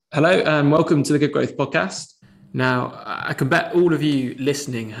Hello and welcome to the Good Growth Podcast. Now, I can bet all of you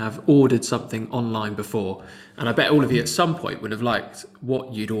listening have ordered something online before, and I bet all of you at some point would have liked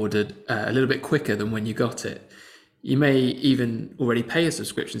what you'd ordered a little bit quicker than when you got it. You may even already pay a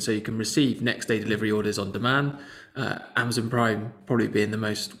subscription so you can receive next day delivery orders on demand, Amazon Prime probably being the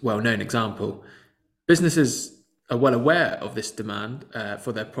most well known example. Businesses are well aware of this demand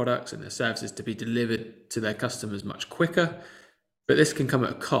for their products and their services to be delivered to their customers much quicker, but this can come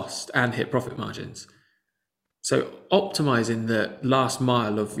at a cost and hit profit margins. So, optimizing the last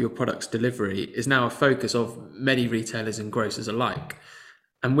mile of your product's delivery is now a focus of many retailers and grocers alike.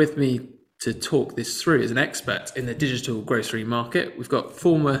 And with me to talk this through as an expert in the digital grocery market, we've got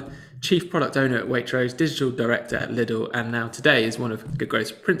former chief product owner at Waitrose, digital director at Lidl, and now today is one of Good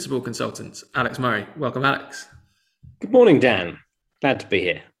Growth's principal consultants, Alex Murray. Welcome, Alex. Good morning, Dan. Glad to be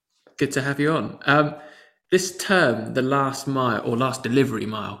here. Good to have you on. This term, the last mile or last delivery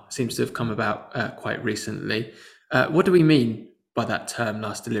mile, seems to have come about quite recently. What do we mean by that term,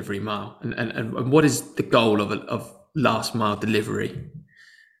 last delivery mile? And what is the goal of last mile delivery?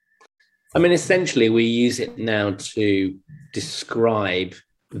 I mean, essentially, we use it now to describe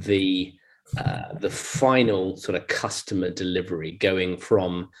the final sort of customer delivery going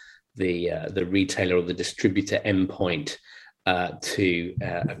from the retailer or the distributor endpoint to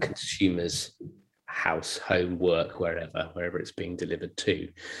a consumer's house, home, work, wherever it's being delivered to.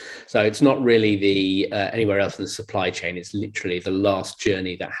 So it's not really the anywhere else in the supply chain. It's literally the last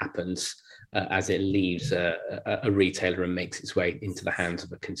journey that happens as it leaves a retailer and makes its way into the hands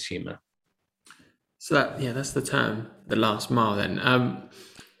of a consumer. So that's the term, the last mile. Then,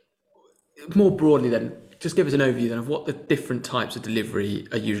 more broadly, then, just give us an overview then of what the different types of delivery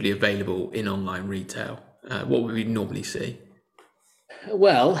are usually available in online retail. What would we normally see?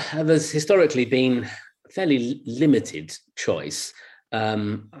 Well, there's historically been fairly limited choice.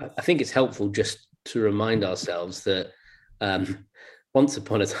 I think it's helpful just to remind ourselves that once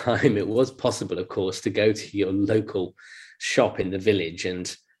upon a time, it was possible, of course, to go to your local shop in the village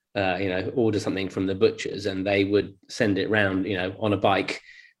and order something from the butchers, and they would send it round, on a bike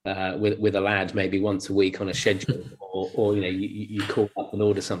with a lad maybe once a week on a schedule, or you call up and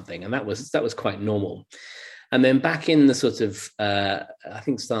order something, and that was quite normal. And then back in the sort of, I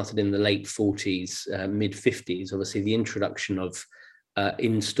think started in the late 40s, mid 50s, obviously the introduction of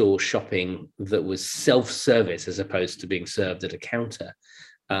in-store shopping that was self-service as opposed to being served at a counter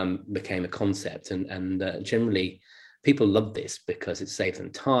became a concept. And generally, people loved this because it saved them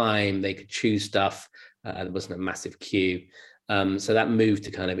time. They could choose stuff. There wasn't a massive queue. So that moved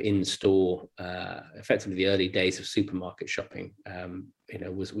to kind of in-store, effectively the early days of supermarket shopping,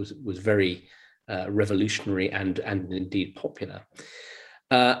 was very revolutionary and indeed popular.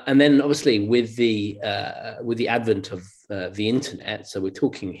 And then obviously with the advent of the internet, so we're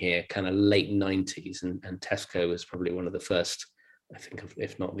talking here kind of late 90s, and Tesco was probably one of the first, I think,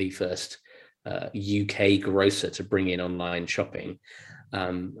 if not the first UK grocer to bring in online shopping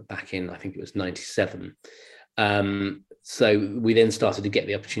back in, I think it was 97. So we then started to get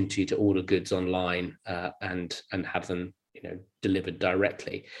the opportunity to order goods online and have them delivered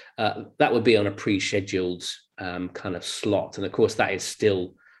directly. That would be on a pre-scheduled kind of slot. And of course, that is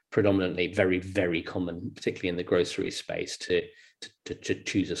still predominantly very, very common, particularly in the grocery space, to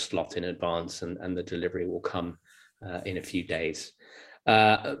choose a slot in advance, and the delivery will come in a few days.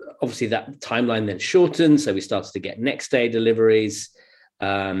 Obviously, that timeline then shortened. So we started to get next day deliveries.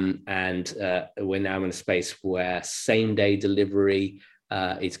 And we're now in a space where same day delivery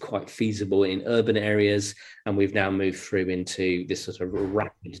is quite feasible in urban areas, and we've now moved through into this sort of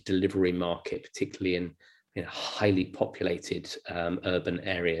rapid delivery market, particularly in highly populated urban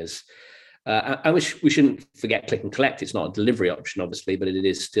areas. And we shouldn't forget click and collect. It's not a delivery option, obviously, but it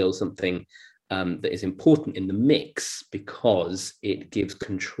is still something that is important in the mix because it gives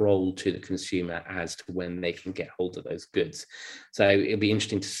control to the consumer as to when they can get hold of those goods. So it'll be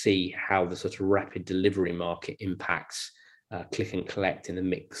interesting to see how the sort of rapid delivery market impacts click and collect in the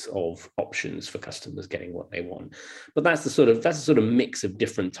mix of options for customers getting what they want. But that's the sort of mix of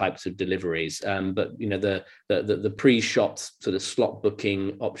different types of deliveries. But the pre-shot sort of slot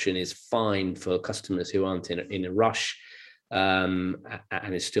booking option is fine for customers who aren't in a rush. And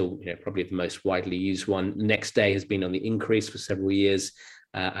is still probably the most widely used one. Next day has been on the increase for several years,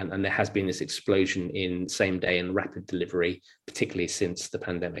 and there has been this explosion in same day and rapid delivery, particularly since the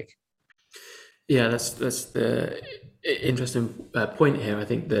pandemic. Yeah, that's the interesting point here. I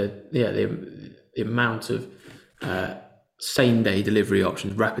think the amount of same day delivery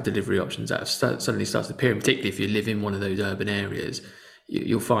options, rapid delivery options that have suddenly started appearing, particularly if you live in one of those urban areas,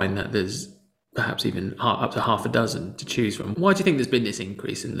 you'll find that there's perhaps even up to half a dozen to choose from. Why do you think there's been this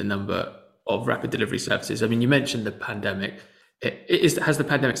increase in the number of rapid delivery services? I mean, you mentioned the pandemic. Has the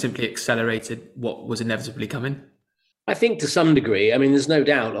pandemic simply accelerated what was inevitably coming? I think to some degree, I mean, there's no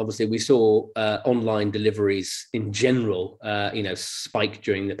doubt. Obviously, we saw online deliveries in general, spike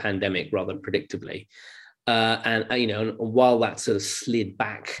during the pandemic rather predictably, and while that sort of slid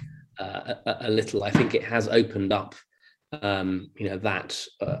back a little, I think it has opened up, that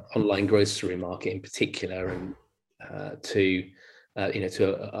online grocery market in particular, and to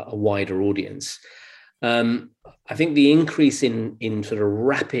a wider audience. I think the increase in sort of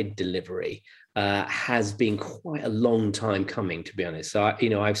rapid delivery has been quite a long time coming, to be honest. So,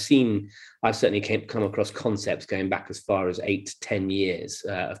 I've certainly come across concepts going back as far as 8 to 10 years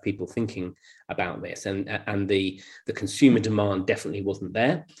of people thinking about this, and the consumer demand definitely wasn't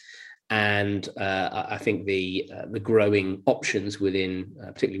there. And I think the growing options within,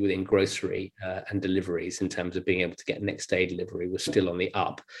 particularly within grocery and deliveries, in terms of being able to get next day delivery, was still on the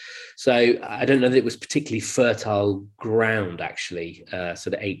up. So I don't know that it was particularly fertile ground, actually,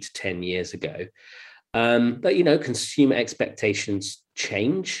 sort of 8 to 10 years ago. But consumer expectations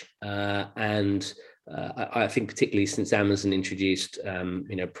change, and I think particularly since Amazon introduced,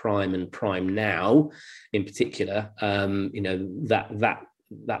 Prime and Prime Now, in particular,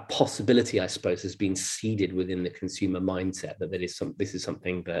 that possibility, I suppose, has been seeded within the consumer mindset that this is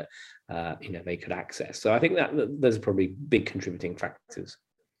something that they could access. So I think that those are probably big contributing factors.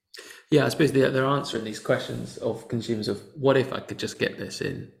 Yeah, I suppose they're answering these questions of consumers of what if I could just get this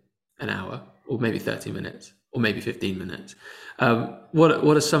in an hour, or maybe 30 minutes, or maybe 15 minutes. What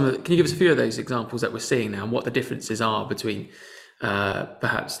are some of can you give us a few of those examples that we're seeing now, and what the differences are between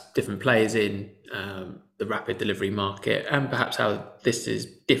perhaps different players in the rapid delivery market, and perhaps how this is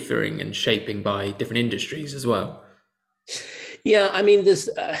differing and shaping by different industries as well? Yeah, I mean, there's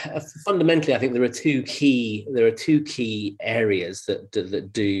fundamentally, I think there are two key areas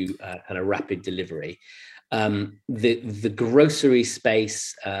that do kind of rapid delivery. The grocery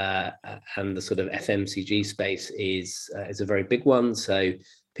space and the sort of FMCG space is a very big one. So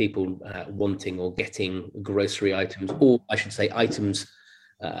people wanting or getting grocery items, or I should say items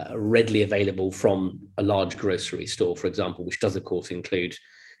readily available from a large grocery store, for example, which does of course include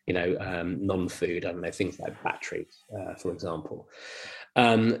non-food, I don't know, things like batteries, for example.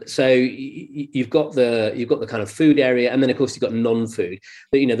 So you've got the kind of food area, and then of course you've got non-food.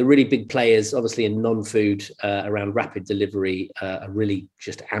 But the really big players, obviously in non-food around rapid delivery, are really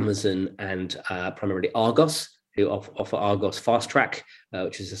just Amazon and primarily Argos, who offer Argos Fast Track,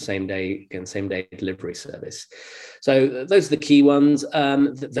 which is a same day delivery service. So those are the key ones.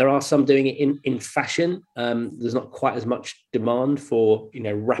 There are some doing it in fashion. There's not quite as much demand for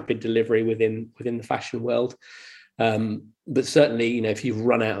rapid delivery within the fashion world. But certainly, if you've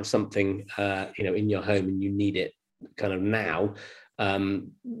run out of something, in your home and you need it kind of now,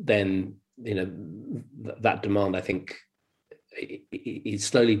 then that demand, I think, is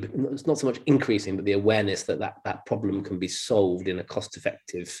slowly, it's not so much increasing, but the awareness that problem can be solved in a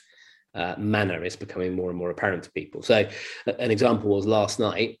cost-effective manner is becoming more and more apparent to people. So an example was last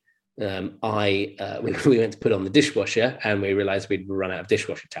night, we went to put on the dishwasher and we realized we'd run out of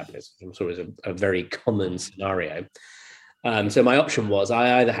dishwasher tablets. I'm sure it's a very common scenario. So my option was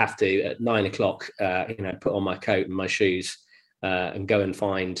I either have to at 9 o'clock, put on my coat and my shoes and go and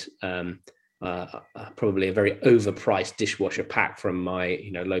find probably a very overpriced dishwasher pack from my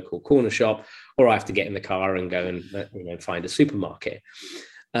local corner shop, or I have to get in the car and go and find a supermarket.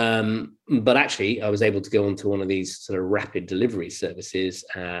 But actually, I was able to go onto one of these sort of rapid delivery services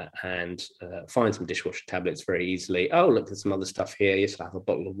and find some dishwasher tablets very easily. Oh, look, there's some other stuff here. Yes, I'll have a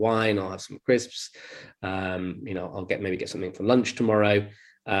bottle of wine. I'll have some crisps. I'll get something for lunch tomorrow.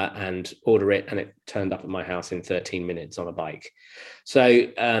 And order it, and it turned up at my house in 13 minutes on a bike. So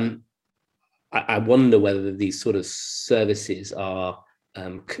I wonder whether these sort of services are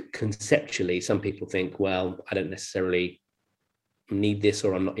conceptually, some people think, well, I don't necessarily need this,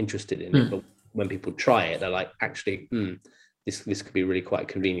 or I'm not interested in it. But when people try it, they're like, actually, this could be really quite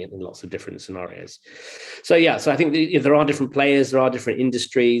convenient in lots of different scenarios. So yeah, so I think there are different players, there are different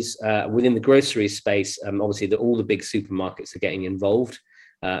industries within the grocery space. Obviously, all the big supermarkets are getting involved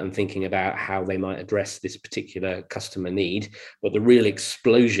and thinking about how they might address this particular customer need. But the real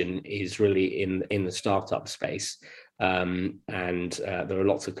explosion is really in the startup space. And there are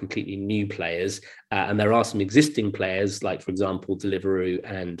lots of completely new players. And there are some existing players, like, for example, Deliveroo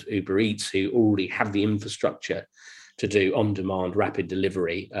and Uber Eats, who already have the infrastructure to do on-demand rapid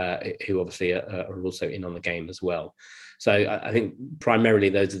delivery, who obviously are also in on the game as well. So I think primarily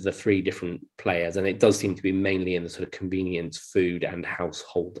those are the three different players, and it does seem to be mainly in the sort of convenience, food, and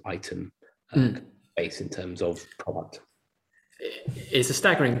household item space in terms of product. It's a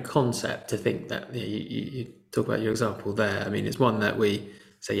staggering concept to think that you talk about your example there. I mean, it's one that we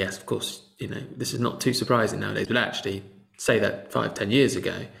say, yes, of course, this is not too surprising nowadays, but actually say that 5-10 years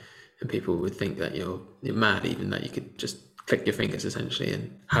ago, and people would think that you're mad, even that you could just click your fingers essentially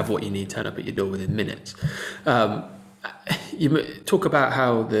and have what you need turn up at your door within minutes. You talk about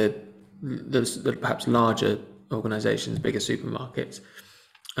how the perhaps larger organisations, bigger supermarkets,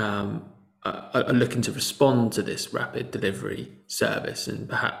 are looking to respond to this rapid delivery service and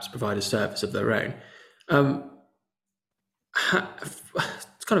perhaps provide a service of their own.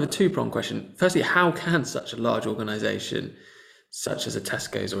 It's kind of a two-pronged question. Firstly, how can such a large organisation, such as a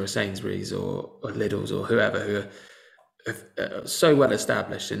Tesco's or a Sainsbury's or Lidl's or whoever, who are so well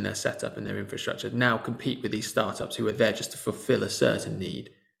established in their setup and their infrastructure, now compete with these startups who are there just to fulfil a certain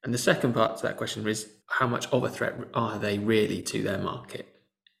need? And the second part to that question is, how much of a threat are they really to their market?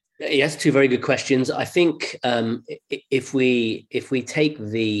 Yes, two very good questions. I think if we take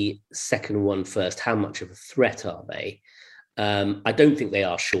the second one first, how much of a threat are they? I don't think they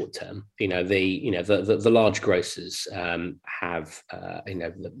are short term. The large grocers have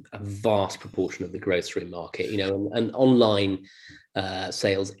a vast proportion of the grocery market. And online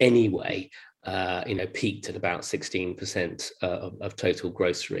sales anyway. Peaked at about 16% of total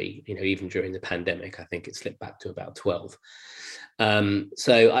grocery. Even during the pandemic, I think it slipped back to about 12%.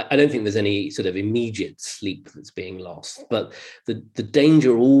 So I don't think there's any sort of immediate sleep that's being lost, but the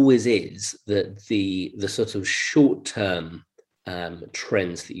danger always is that the sort of short-term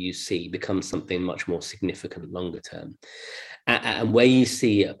trends that you see become something much more significant longer term. And where you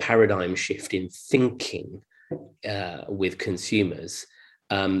see a paradigm shift in thinking with consumers,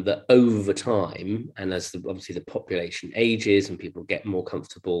 that over time, and as obviously the population ages and people get more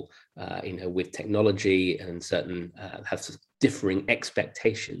comfortable, with technology and certain have differing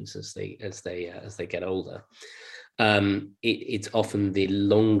expectations as they get older, it's often the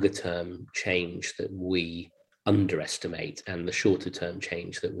longer term change that we underestimate and the shorter term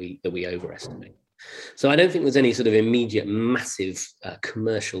change that we overestimate. So I don't think there's any sort of immediate massive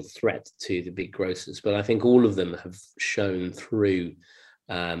commercial threat to the big grocers, but I think all of them have shown through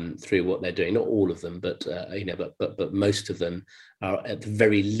what they're doing. Not all of them, but most of them are at the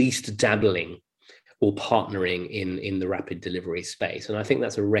very least dabbling or partnering in the rapid delivery space. And I think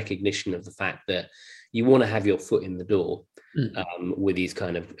that's a recognition of the fact that you want to have your foot in the door with these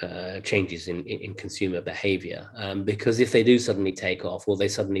kind of changes in consumer behavior, because if they do suddenly take off, or they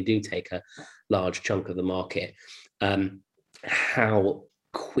suddenly do take a large chunk of the market, how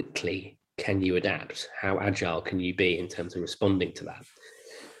quickly can you adapt? How agile can you be in terms of responding to that?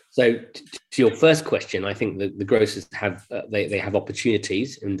 So to your first question, I think the grocers have they have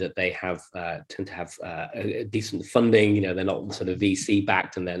opportunities in that they have tend to have a decent funding. They're not sort of VC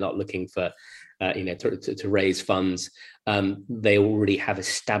backed, and they're not looking for to raise funds. They already have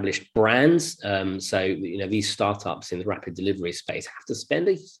established brands. So these startups in the rapid delivery space have to spend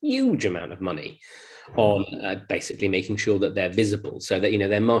a huge amount of money on basically making sure that they're visible, so that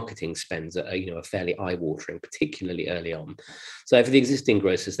their marketing spends are fairly eye-watering, particularly early on. So for the existing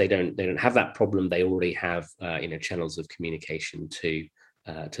grocers, they don't have that problem. They already have channels of communication to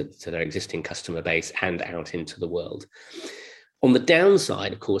their existing customer base and out into the world. On the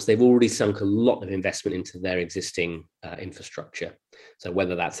downside, of course, they've already sunk a lot of investment into their existing infrastructure. So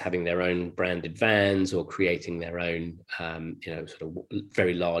whether that's having their own branded vans or creating their own, sort of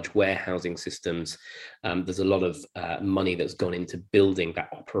very large warehousing systems, there's a lot of money that's gone into building that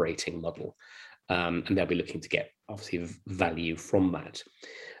operating model, and they'll be looking to get obviously value from that.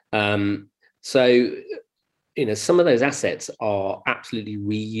 So some of those assets are absolutely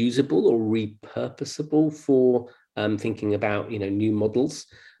reusable or repurposable for thinking about new models,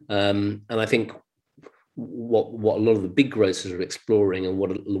 and I think what a lot of the big grocers are exploring, and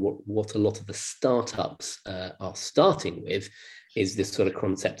what a lot of the startups are starting with, is this sort of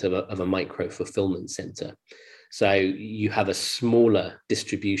concept of a micro fulfillment center. So you have a smaller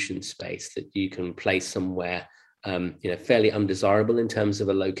distribution space that you can place somewhere fairly undesirable in terms of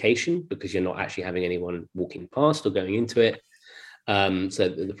a location, because you're not actually having anyone walking past or going into it. So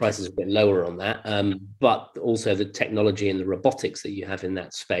the prices are a bit lower on that, but also the technology and the robotics that you have in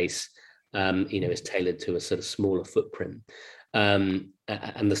that space, is tailored to a sort of smaller footprint. And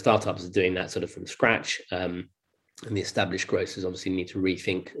the startups are doing that sort of from scratch, and the established grocers obviously need to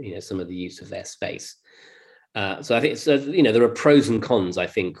rethink, some of the use of their space. So I think there are pros and cons, I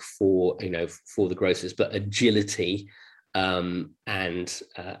think, for the grocers, but agility and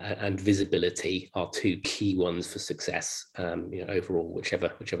visibility are two key ones for success, overall,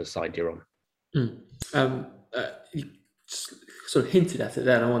 whichever side you're on. You sort of hinted at it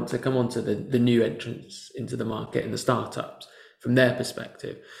there, and I want to come on to the new entrants into the market and the startups from their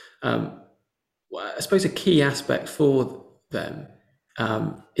perspective. Well, I suppose a key aspect for them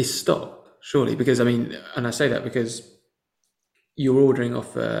is stock, surely, because I mean, and I say that because you're ordering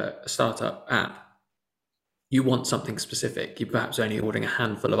off a startup app, you want something specific. You're perhaps only ordering a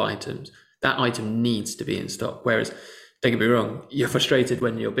handful of items. That item needs to be in stock. Whereas, don't get me wrong, you're frustrated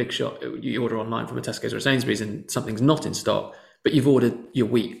when you're big shop, you order online from a Tesco's or a Sainsbury's and something's not in stock, but you've ordered your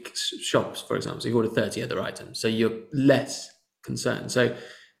week's shops, for example. So you've ordered 30 other items. So you're less concerned. So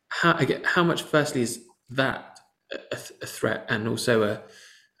how much, firstly, is that a threat and also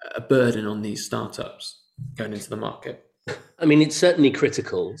a burden on these startups going into the market? I mean, it's certainly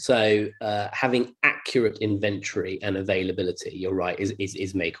critical. So having accurate inventory and availability, you're right,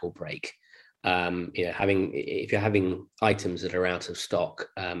 is make or break. Having if you're having items that are out of stock,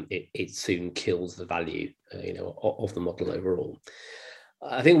 it soon kills the value, of the model overall.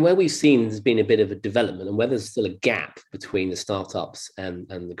 I think where we've seen there's been a bit of a development, and where there's still a gap between the startups and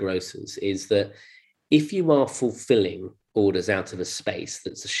the grocers, is that if you are fulfilling orders out of a space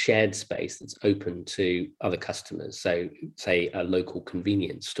that's a shared space that's open to other customers, so say a local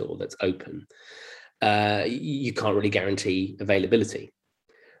convenience store that's open, you can't really guarantee availability,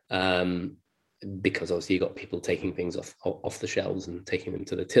 because obviously you've got people taking things off the shelves and taking them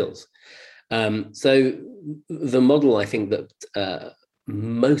to the tills. So the model, I think that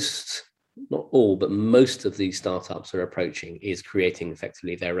most, not all, but most of these startups are approaching is creating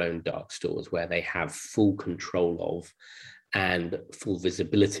effectively their own dark stores where they have full control of and full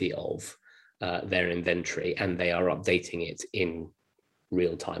visibility of their inventory, and they are updating it in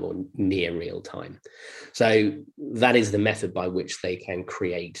real time or near real time. So that is the method by which they can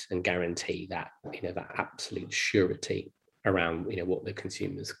create and guarantee that, that absolute surety around, what the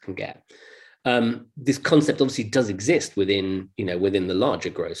consumers can get. This concept obviously does exist within the larger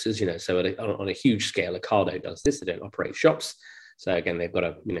grocers, so on a huge scale, Ocado does this. They don't operate shops. So again, they've got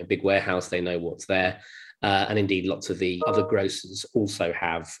a big warehouse, they know what's there. And indeed, lots of the other grocers also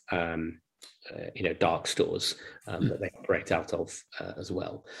have dark stores that they operate out of as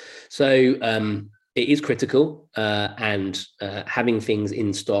well. So it is critical, and having things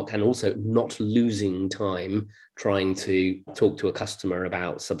in stock and also not losing time trying to talk to a customer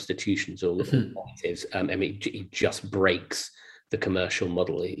about substitutions or alternatives. It just breaks the commercial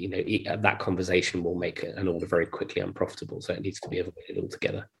model. That conversation will make an order very quickly unprofitable. So it needs to be avoided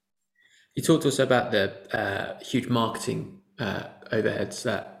altogether. You talked also about the huge marketing overheads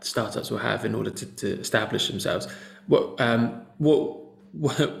that startups will have in order to establish themselves.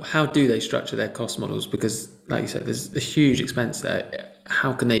 How do they structure their cost models? Because, like you said, there's a huge expense there.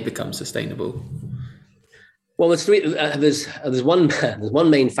 How can they become sustainable? Well, there's one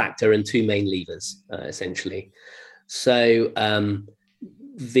main factor and two main levers, essentially. So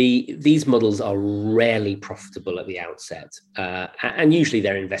these models are rarely profitable at the outset, and usually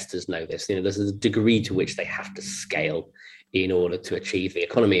their investors know this. There's a degree to which they have to scale in order to achieve the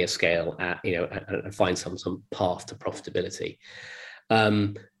economy of scale, and find some path to profitability.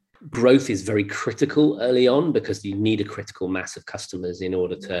 Growth is very critical early on because you need a critical mass of customers in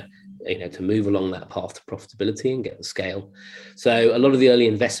order to move along that path to profitability and get the scale. So a lot of the early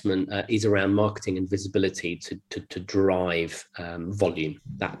investment is around marketing and visibility to drive volume.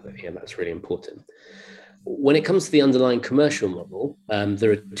 That's really important. When it comes to the underlying commercial model,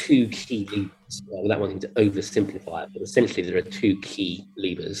 there are two key levers, without wanting to oversimplify it, but essentially there are two key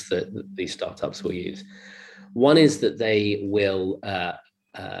levers that these startups will use. One is that they will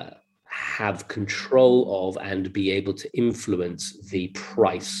have control of and be able to influence the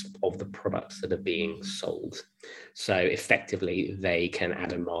price of the products that are being sold. So effectively, they can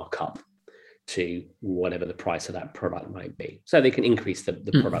add a markup to whatever the price of that product might be. So they can increase the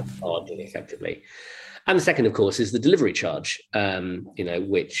product margin effectively. And the second, of course, is the delivery charge,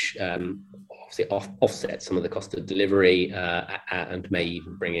 which obviously offsets some of the cost of delivery and may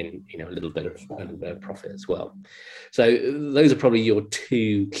even bring in a little bit of profit as well. So those are probably your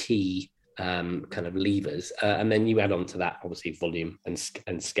two key kind of levers, and then you add on to that obviously volume and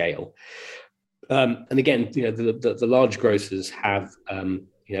scale. And again, the large grocers have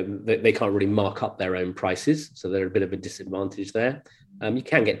they can't really mark up their own prices, so they're a bit of a disadvantage there. You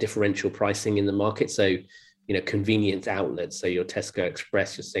can get differential pricing in the market. So, convenience outlets, so your Tesco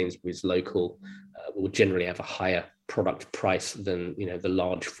Express, your Sainsbury's Local, will generally have a higher product price than, the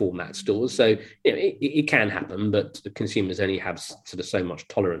large format stores. So, it can happen, but the consumers only have sort of so much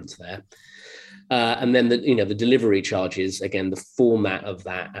tolerance there. And then the delivery charges, again, the format of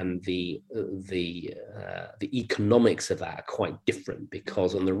that and the economics of that are quite different,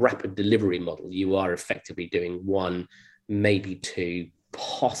 because on the rapid delivery model, you are effectively doing one maybe 2,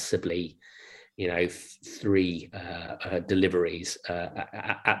 possibly, three deliveries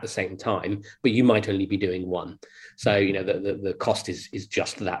at the same time, but you might only be doing one. So, the cost is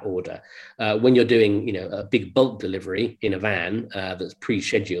just that order. When you're doing, a big bulk delivery in a van that's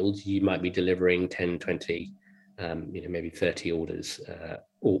pre-scheduled, you might be delivering 10, 20, maybe 30 orders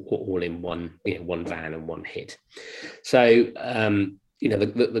all in one, one van and one hit. So,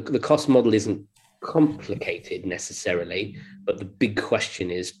 the cost model isn't complicated necessarily, but the big question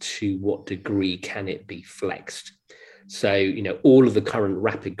is, to what degree can it be flexed? So, all of the current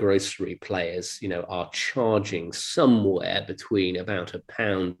rapid grocery players, are charging somewhere between about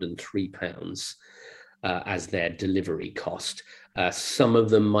 £1 and £3 as their delivery cost. Some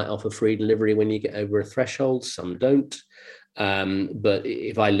of them might offer free delivery when you get over a threshold, some don't. But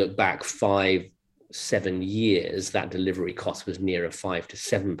if I look back 5-7 years, that delivery cost was nearer £5 to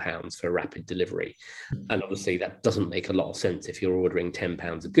 £7 for rapid delivery. And obviously that doesn't make a lot of sense. If you're ordering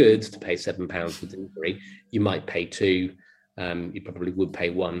 £10 of goods to pay £7 for delivery, you might pay 2. You probably would pay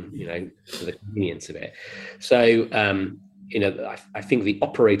 1, for the convenience of it. So, I think the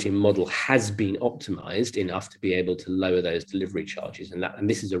operating model has been optimized enough to be able to lower those delivery charges. And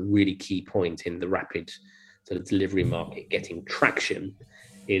this is a really key point in the rapid sort of delivery market getting traction,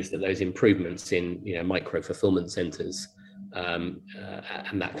 is that those improvements in micro fulfillment centers and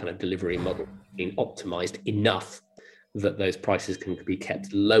that kind of delivery model being optimized enough that those prices can be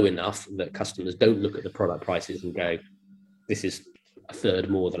kept low enough that customers don't look at the product prices and go, this is a third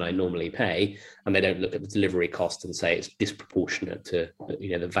more than I normally pay, and they don't look at the delivery cost and say it's disproportionate to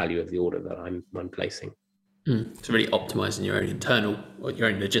the value of the order that I'm placing. So really optimizing your own internal or your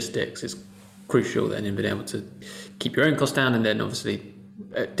own logistics is crucial then in being able to keep your own costs down, and then obviously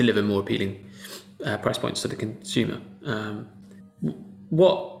deliver more appealing price points to the consumer.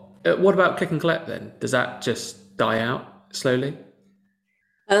 What about click and collect then? Does that just die out slowly?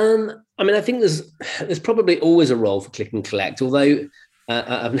 I think there's probably always a role for click and collect, although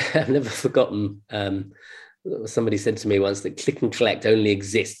I've never forgotten. Somebody said to me once that click and collect only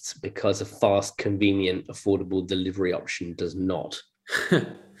exists because a fast, convenient, affordable delivery option does not.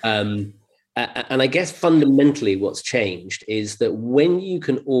 And I guess fundamentally what's changed is that when you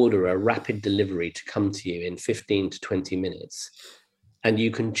can order a rapid delivery to come to you in 15 to 20 minutes, and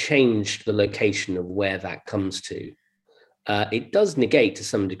you can change the location of where that comes to, it does negate to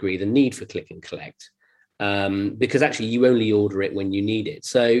some degree the need for click and collect, because actually you only order it when you need it.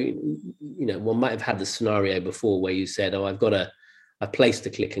 So, one might have had the scenario before where you said, oh, I've placed a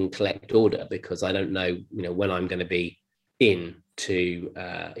click and collect order because I don't know, when I'm going to be in to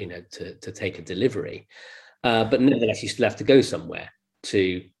take a delivery. But nevertheless, you still have to go somewhere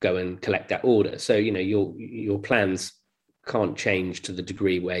to go and collect that order. So, your plans can't change to the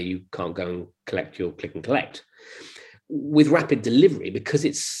degree where you can't go and collect your click and collect. With rapid delivery, because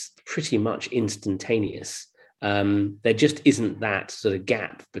it's pretty much instantaneous, there just isn't that sort of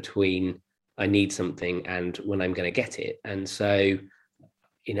gap between I need something and when I'm going to get it. And so,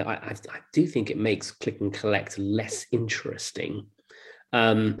 I do think it makes click and collect less interesting.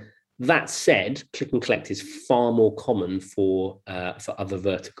 That said, click and collect is far more common for other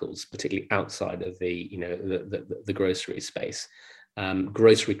verticals, particularly outside of the grocery space.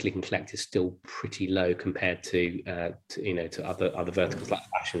 Grocery click and collect is still pretty low compared to other verticals like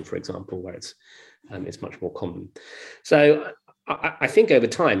fashion, for example, where it's much more common. So I think over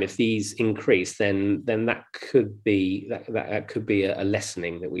time, if these increase, then that could be a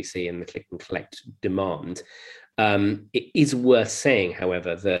lessening that we see in the click and collect demand. It is worth saying,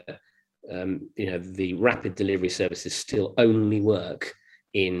 however, that the rapid delivery services still only work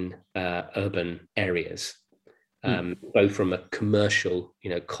in urban areas. Both from a commercial,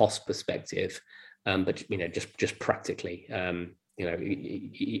 cost perspective, but just practically,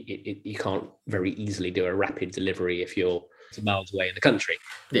 you can't very easily do a rapid delivery if you're miles away in the country.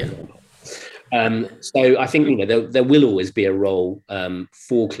 Yeah. So I think there will always be a role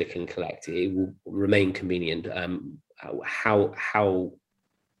for click and collect. It will remain convenient. How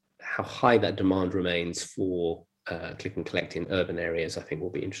high that demand remains for click and collect in urban areas, I think,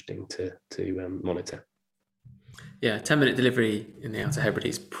 will be interesting to monitor. Yeah, 10-minute delivery in the Outer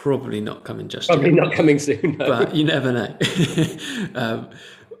Hebrides probably not coming just yet. Probably not coming soon. No. But you never know.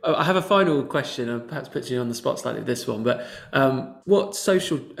 I have a final question, and perhaps puts you on the spot slightly with this one, but what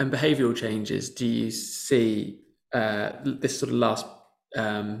social and behavioural changes do you see this sort of last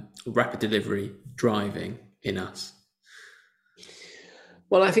rapid delivery driving in us?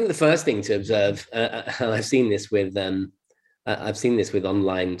 Well, I think the first thing to observe, and I've seen this with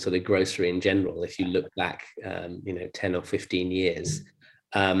online sort of grocery in general. If you look back, 10 or 15 years,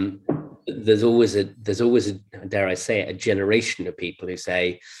 the there's always a, dare I say it, a generation of people who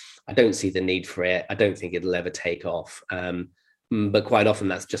say, I don't see the need for it. I don't think it'll ever take off. But quite often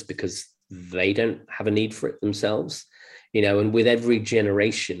that's just because they don't have a need for it themselves. And with every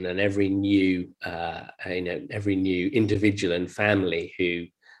generation and every new individual and family who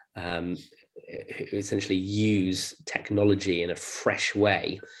essentially use technology in a fresh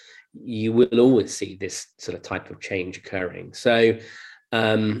way, you will always see this sort of type of change occurring. So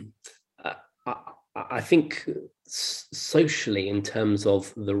um, I, I think socially, in terms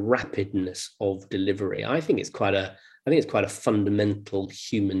of the rapidness of delivery, I think it's quite a fundamental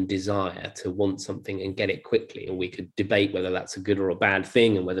human desire to want something and get it quickly. And we could debate whether that's a good or a bad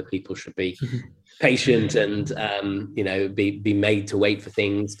thing, and whether people should be patient and be made to wait for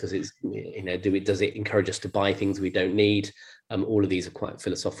things because it's does it encourage us to buy things we don't need. All of these are quite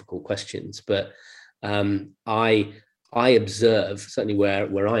philosophical questions, but I observe, certainly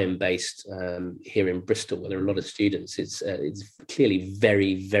where I am based, here in Bristol, where there are a lot of students, it's clearly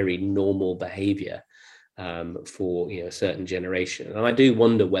very, very normal behaviour for a certain generation. And I do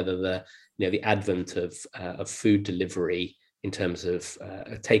wonder whether the advent of food delivery in terms of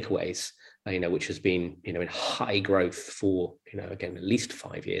takeaways, which has been in high growth for again at least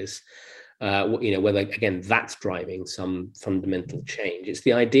 5 years, whether again that's driving some fundamental change. It's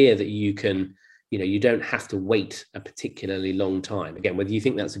the idea that you don't have to wait a particularly long time. Again, whether you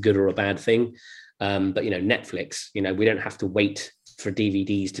think that's a good or a bad thing, but Netflix, we don't have to wait for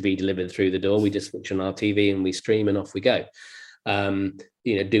DVDs to be delivered through the door. We just switch on our TV and we stream and off we go.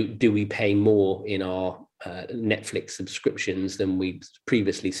 Do we pay more in our Netflix subscriptions than we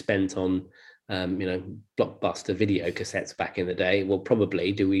previously spent on blockbuster video cassettes back in the day? Well,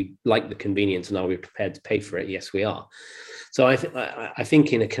 probably. Do we like the convenience and are we prepared to pay for it? Yes, we are. So I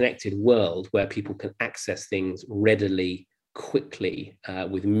think in a connected world where people can access things readily, quickly,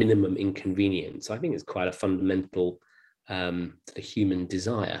 with minimum inconvenience, I think it's quite a fundamental to the human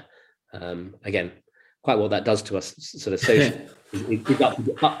desire. Again, quite what that does to us sort of socially is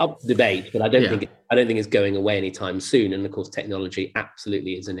up to debate, but I don't think it's going away anytime soon. And of course, technology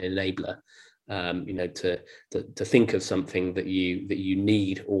absolutely is an enabler. To think of something that you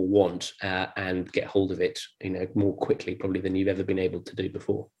need or want and get hold of it, more quickly probably than you've ever been able to do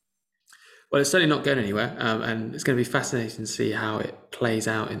before. Well, it's certainly not going anywhere, and it's going to be fascinating to see how it plays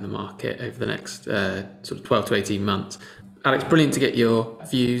out in the market over the next sort of 12 to 18 months. Alex, brilliant to get your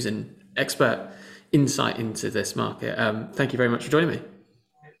views and expert insight into this market. Thank you very much for joining me.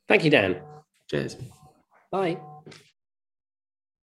 Thank you, Dan. Cheers. Bye.